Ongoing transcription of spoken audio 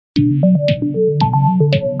Hello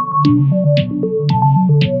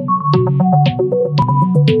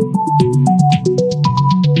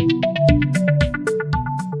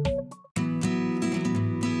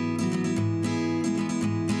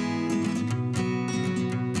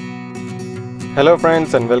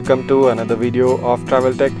friends, and welcome to another video of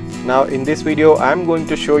TravelTech. Now in this video I am going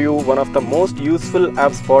to show you one of the most useful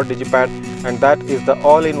apps for DIGIPAD, and that is the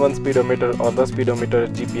all-in-one speedometer or the Speedometer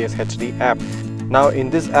GPS HD app. Now in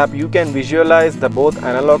this app you can visualize the both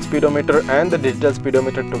analog speedometer and the digital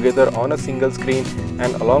speedometer together on a single screen,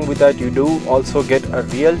 and along with that you do also get a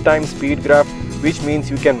real-time speed graph, which means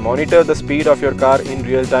you can monitor the speed of your car in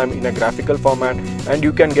real time in a graphical format, and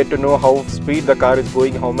you can get to know how speed the car is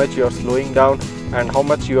going, how much you are slowing down and how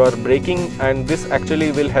much you are braking. And this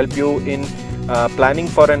actually will help you in planning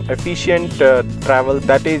for an efficient travel.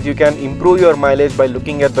 That is, you can improve your mileage by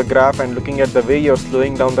looking at the graph and looking at the way you're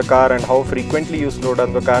slowing down the car and how frequently you slow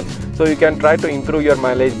down the car. So you can try to improve your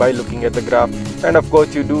mileage by looking at the graph. And of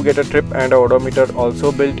course you do get a trip and a odometer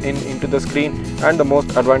also built into the screen, and the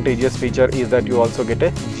most advantageous feature is that you also get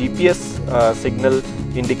a GPS signal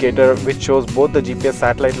indicator, which shows both the GPS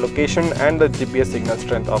satellite location and the GPS signal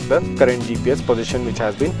strength of the current GPS position which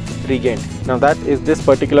has been regained. Now that is this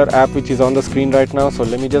particular app which is on the screen right now, so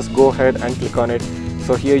let me just go ahead and click on it.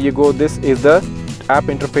 So here you go, this is the app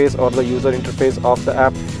interface or the user interface of the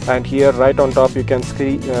app, and here right on top you can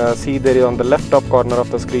see there is on the left top corner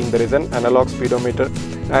of the screen there is an analog speedometer,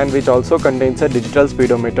 and which also contains a digital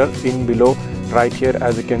speedometer in below right here,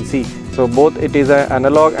 as you can see. So both it is an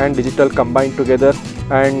analog and digital combined together,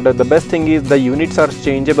 and the best thing is the units are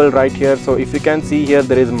changeable right here. So if you can see here,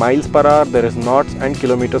 there is miles per hour, there is knots and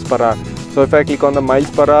kilometers per hour. So if I click on the miles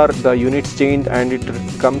per hour, the units change and it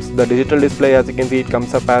comes the digital display, as you can see it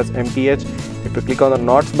comes up as mph. If you click on the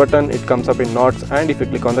knots button, it comes up in knots, and if you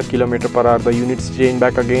click on the kilometer per hour, the units change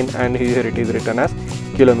back again, and here it is written as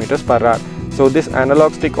kilometers per hour. So this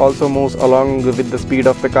analog stick also moves along with the speed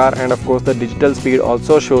of the car, and of course the digital speed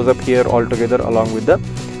also shows up here altogether along with the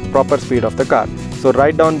proper speed of the car. So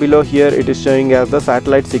right down below here it is showing as the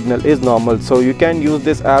satellite signal is normal. So you can use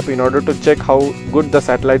this app in order to check how good the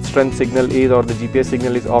satellite strength signal is or the GPS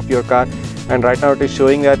signal is of your car, and right now it is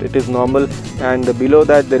showing that it is normal. And below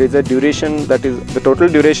that there is a duration, that is the total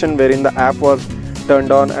duration wherein the app was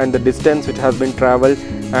turned on, and the distance which has been traveled.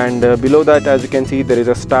 And below that, as you can see, there is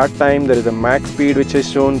a start time, there is a max speed which is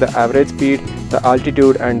shown, the average speed, the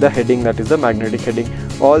altitude, and the heading, that is the magnetic heading.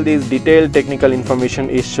 All these detailed technical information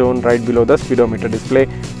is shown right below the speedometer display.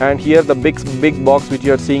 And here the big box which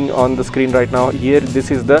you are seeing on the screen right now, here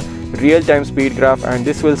this is the real-time speed graph, and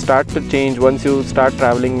this will start to change once you start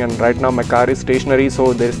traveling. And right now my car is stationary,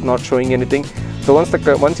 so there is not showing anything. So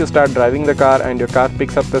once you start driving the car and your car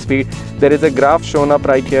picks up the speed, there is a graph shown up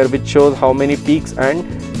right here which shows how many peaks and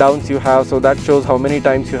downs you have. So that shows how many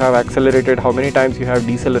times you have accelerated, how many times you have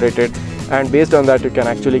decelerated, and based on that you can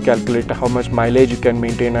actually calculate how much mileage you can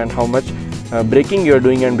maintain and how much braking you are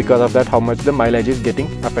doing, and because of that how much the mileage is getting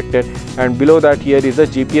affected. And below that here is a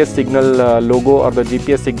GPS signal logo or the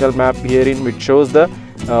GPS signal map herein, which shows the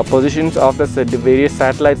positions of the various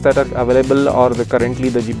satellites that are available or currently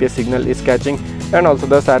the GPS signal is catching, and also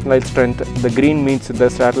the satellite strength. The green means the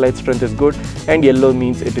satellite strength is good, and yellow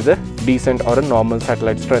means it is a decent or a normal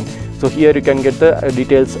satellite strength. So here you can get the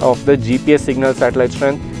details of the GPS signal satellite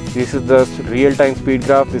strength. This is the real-time speed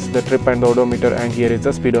graph, this is the trip and the odometer, and here is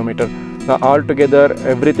the speedometer. Now altogether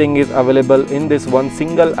everything is available in this one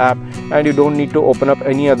single app, and you don't need to open up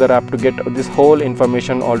any other app to get this whole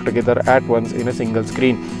information altogether at once in a single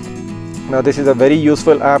screen. Now this is a very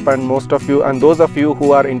useful app, and those of you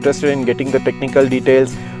who are interested in getting the technical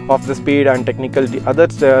details of the speed and other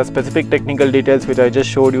specific technical details which I just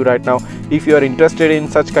showed you right now, if you are interested in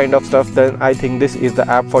such kind of stuff, then I think this is the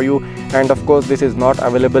app for you. And of course this is not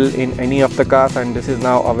available in any of the cars, and this is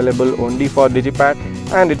now available only for DIGIPAD,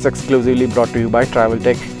 and it's exclusively brought to you by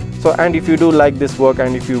TravelTech. So, and if you do like this work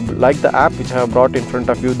and if you like the app which I have brought in front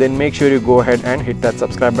of you, then make sure you go ahead and hit that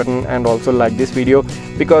subscribe button, and also like this video,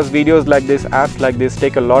 because videos like this, apps like this,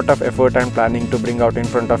 take a lot of effort and planning to bring out in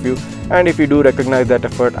front of you. And if you do recognize that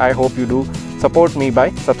effort, I hope you do support me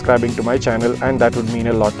by subscribing to my channel, and that would mean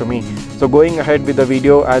a lot to me. So going ahead with the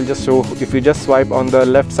video, I'll just show, if you just swipe on the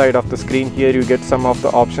left side of the screen here, you get some of the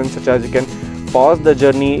options, such as you can pause the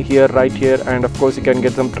journey here, right here, and of course you can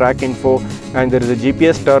get some track info, and there is a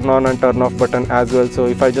GPS turn on and turn off button as well. So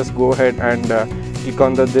if I just go ahead and click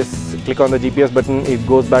on the GPS button, it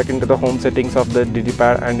goes back into the home settings of the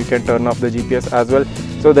DIGIPAD, and you can turn off the GPS as well.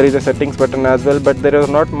 So there is a settings button as well, but there are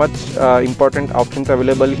not much important options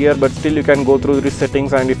available here, but still you can go through these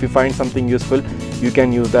settings, and if you find something useful you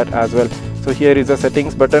can use that as well. So here is the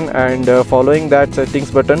settings button, and following that settings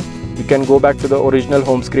button you can go back to the original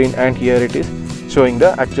home screen, and here it is showing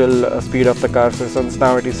the actual speed of the car. So since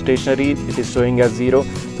now it is stationary, it is showing as 0.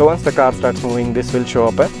 So once the car starts moving, this will show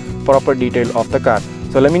up a proper detail of the car.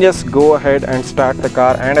 So let me just go ahead and start the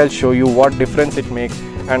car, and I'll show you what difference it makes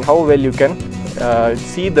and how well you can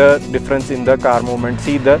see the difference in the car movement,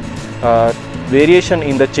 see the variation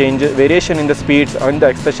in the changes, variation in the speeds, and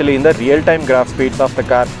especially in the real-time graph speeds of the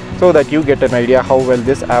car, so that you get an idea how well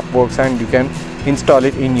this app works and you can install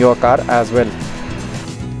it in your car as well.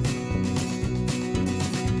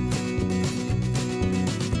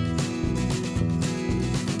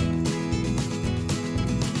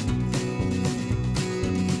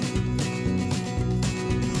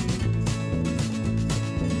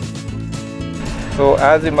 So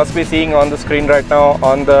as you must be seeing on the screen right now,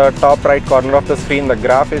 on the top right corner of the screen, the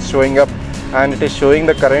graph is showing up and it is showing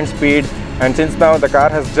the current speed. And since now the car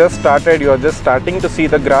has just started, you are just starting to see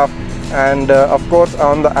the graph. And of course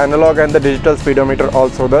on the analog and the digital speedometer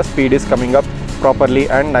also, the speed is coming up properly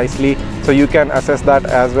and nicely, so you can assess that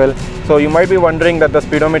as well. So you might be wondering that the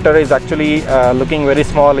speedometer is actually looking very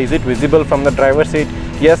small. Is it visible from the driver's seat?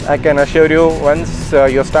 Yes, I can assure you, once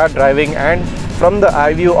you start driving and from the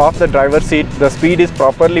eye view of the driver's seat, the speed is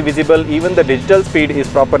properly visible. Even the digital speed is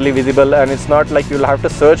properly visible, and it's not like you'll have to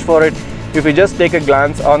search for it. If you just take a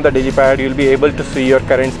glance on the DIGIPAD, you'll be able to see your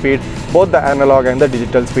current speed, both the analog and the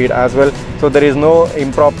digital speed as well. So there is no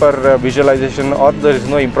improper visualization, or there is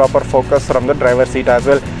no improper focus from the driver's seat as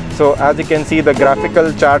well. So as you can see, the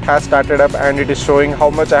graphical chart has started up and it is showing how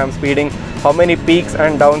much I am speeding, how many peaks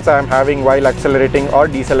and downs I am having while accelerating or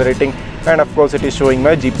decelerating. And of course it is showing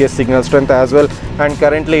my GPS signal strength as well. And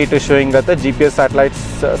currently it is showing that the GPS satellites,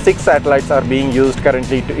 6 satellites are being used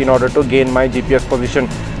currently in order to gain my GPS position.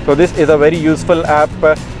 So this is a very useful app,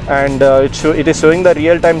 and it is showing the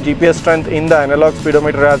real-time GPS strength in the analog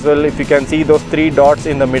speedometer as well. If you can see those 3 dots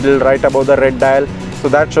in the middle right above the red dial, so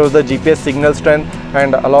that shows the GPS signal strength,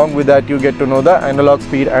 and along with that you get to know the analog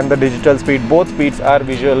speed and the digital speed. Both speeds are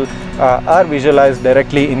visualized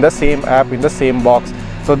directly in the same app, in the same box.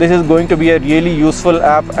 So this is going to be a really useful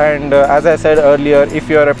app, and as I said earlier, if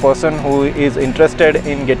you are a person who is interested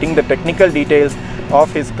in getting the technical details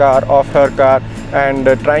of his car, of her car, and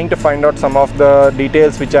trying to find out some of the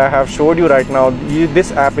details which I have showed you right now,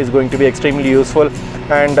 this app is going to be extremely useful.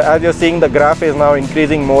 And as you're seeing, the graph is now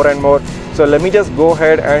increasing more and more. So let me just go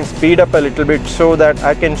ahead and speed up a little bit so that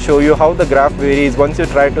I can show you how the graph varies once you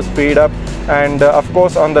try to speed up. And of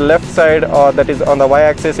course on the left side, or that is on the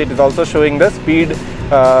y-axis, it is also showing the speed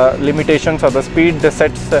limitations, or the speed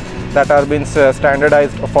sets that are been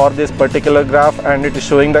standardized for this particular graph, and it is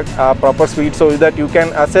showing the proper speed, so that you can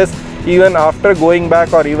assess even after going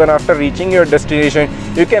back or even after reaching your destination.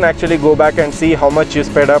 You can actually go back and see how much you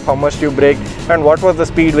sped up, how much you braked, and what was the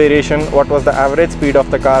speed variation, what was the average speed of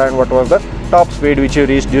the car, and what was the top speed which you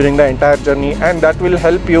reached during the entire journey. And that will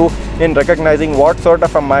help you in recognizing what sort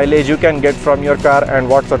of a mileage you can get from your car and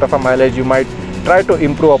what sort of a mileage you might try to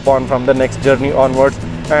improve upon from the next journey onwards.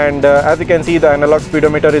 And as you can see, the analog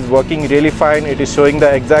speedometer is working really fine. It is showing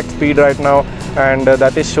the exact speed right now, and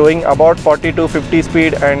that is showing about 40 to 50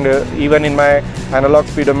 speed. And even in my analog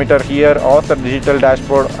speedometer here on the digital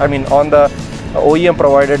dashboard, I mean on the OEM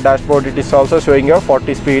provided dashboard, it is also showing a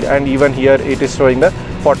 40 speed, and even here it is showing the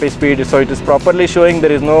 40 speed. So it is properly showing.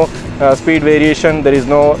 There is no speed variation, there is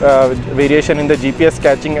no variation in the GPS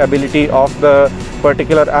catching ability of the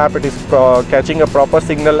particular app. It is catching a proper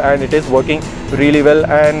signal, and it is working really well.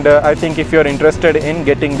 And I think if you are interested in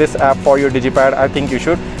getting this app for your DIGIPAD, I think you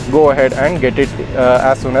should go ahead and get it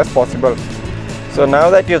as soon as possible. So now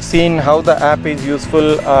that you've seen how the app is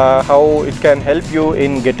useful, how it can help you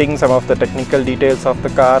in getting some of the technical details of the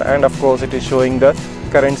car, and of course it is showing the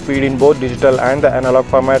current speed in both digital and the analog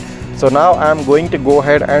format. So now I'm going to go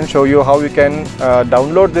ahead and show you how you can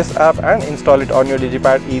download this app and install it on your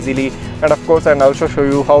DIGIPAD easily. And of course, and also show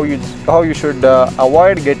you how you should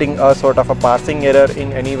avoid getting a sort of a parsing error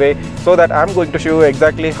in any way. So that I'm going to show you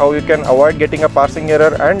exactly how you can avoid getting a parsing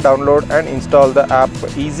error and download and install the app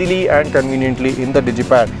easily and conveniently in the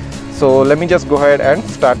DIGIPAD. So let me just go ahead and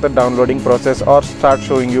start the downloading process, or start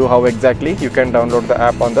showing you how exactly you can download the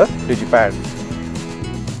app on the DIGIPAD.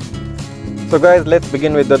 So guys, let's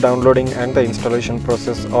begin with the downloading and the installation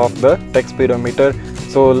process of the tech speedometer.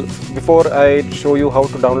 So before I show you how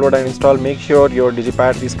to download and install, make sure your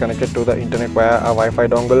DigiPad is connected to the internet via a Wi-Fi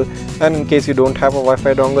dongle, and in case you don't have a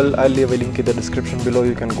Wi-Fi dongle, I'll leave a link in the description below.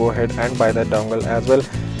 You can go ahead and buy that dongle as well.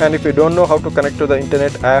 And if you don't know how to connect to the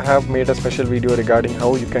internet, I have made a special video regarding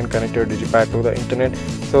how you can connect your DigiPad to the internet,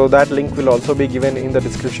 so that link will also be given in the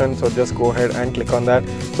description. So just go ahead and click on that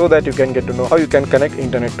so that you can get to know how you can connect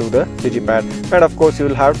internet to the DigiPad. And of course you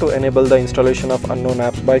will have to enable the installation of unknown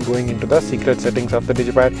apps by going into the secret settings of the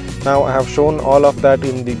DigiPad. Now I have shown all of that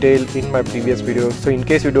in detail in my previous video, so in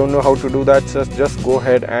case you don't know how to do that, just go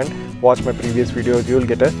ahead and watch my previous videos. You will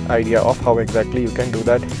get an idea of how exactly you can do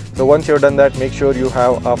that. So once you're done that, make sure you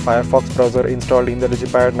have a FIREFOX browser installed in the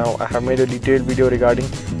DigiPad. Now I have made a detailed video regarding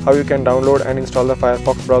how you can download and install the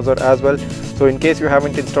FIREFOX browser as well. So in case you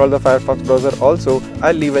haven't installed the FIREFOX browser also,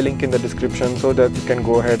 I'll leave a link in the description so that you can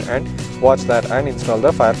go ahead and watch that and install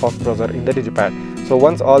the FIREFOX browser in the DigiPad. So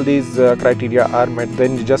once all these criteria are met,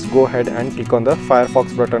 then you just go ahead and click on the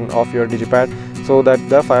FIREFOX button of your DigiPad so that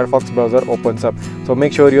the FIREFOX browser opens up. So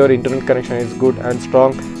make sure your internet connection is good and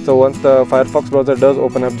strong. So once the FIREFOX browser does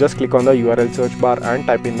open up, just click on the URL search bar and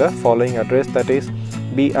type in the following address, that is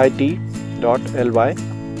bit.ly/TravelTECH.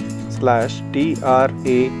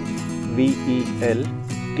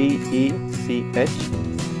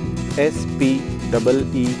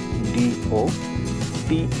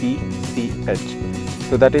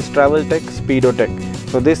 So that is TravelTECH Speedometer.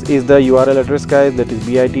 So this is the URL address, guys, that is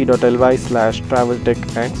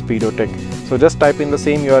bit.ly/TravelTECH and Speedometer. So just type in the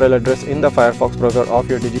same URL address in the FIREFOX browser of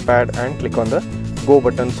your DigiPad and click on the Go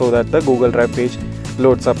button so that the Google Drive page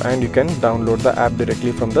loads up and you can download the app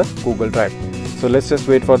directly from the Google Drive. So let's just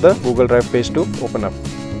wait for the Google Drive page to open up.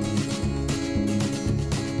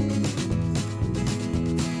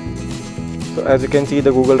 So as you can see,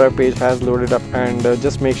 the Google Drive page has loaded up, and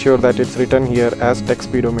just make sure that it's written here as Tech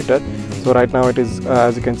Speedometer. So right now it is,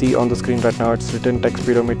 as you can see on the screen right now, it's written Tech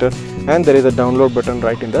Speedometer, and there is a download button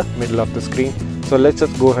right in the middle of the screen. So let's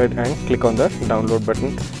just go ahead and click on the download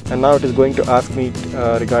button, and now it is going to ask me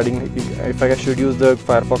regarding if I should use the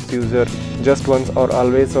FIREFOX user just once or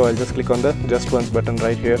always. So I'll just click on the just once button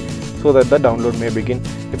right here so that the download may begin.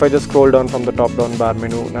 If I just scroll down from the top down bar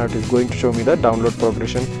menu, now it is going to show me the download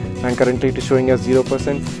progression, and currently it is showing as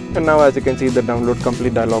 0%. And now as you can see, the download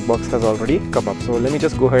complete dialog box has already come up. So let me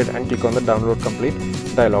just go ahead and click on the download complete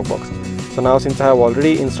dialog box. So now since I have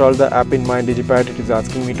already installed the app in my DigiPad, it is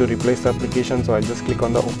asking me to replace the application. So I'll just click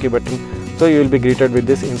on the OK button. So you will be greeted with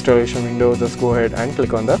this installation window. Just go ahead and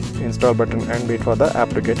click on the install button and wait for the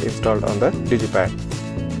app to get installed on the DigiPad.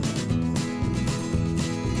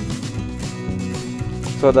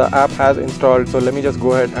 So the app has installed. So let me just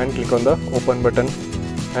go ahead and click on the open button.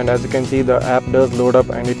 And as you can see, the app does load up,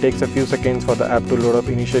 and it takes a few seconds for the app to load up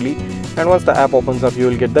initially. And once the app opens up, you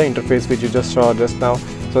will get the interface which you just saw just now.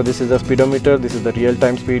 So this is the speedometer, this is the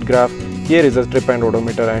real-time speed graph, here is the trip and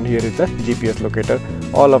odometer, and here is the GPS locator,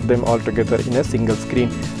 all of them all together in a single screen.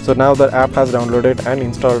 So now the app has downloaded and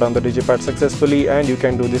installed on the DigiPad successfully, and you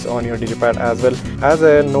can do this on your DigiPad as well. As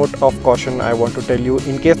a note of caution, I want to tell you,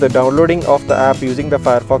 in case the downloading of the app using the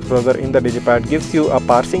FIREFOX browser in the DigiPad gives you a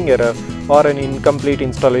parsing error or an incomplete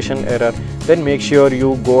installation error, then make sure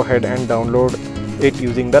you go ahead and download it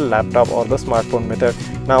using the laptop or the smartphone method.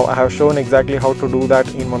 Now I have shown exactly how to do that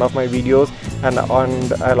in one of my videos, and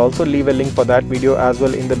I'll also leave a link for that video as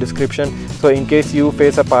well in the description. So in case you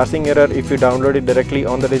face a parsing error if you download it directly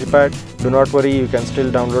on the DigiPad, do not worry, you can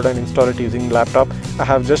still download and install it using laptop. I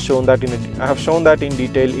have shown that in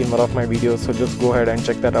detail in one of my videos, so just go ahead and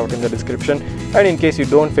check that out in the description. And in case you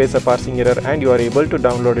don't face a parsing error and you are able to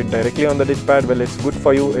download it directly on the DigiPad, well, it's good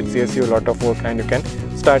for you. It saves you a lot of work, and you can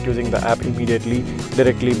start using the app immediately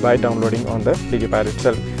directly by downloading on the DigiPad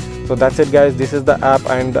itself. So that's it, guys. This is the app,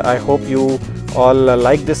 and I hope you all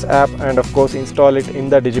like this app, and of course install it in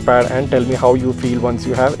the DigiPad and tell me how you feel once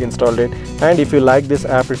you have installed it. And if you like this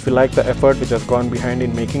app, if you like the effort which has gone behind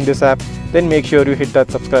in making this app, then make sure you hit that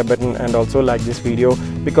subscribe button and also like this video,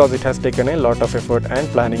 because it has taken a lot of effort and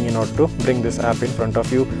planning in order to bring this app in front of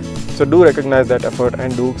you. So do recognize that effort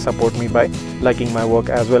and do support me by liking my work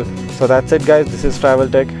as well. So that's it, guys. This is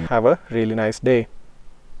TravelTech. Have a really nice day.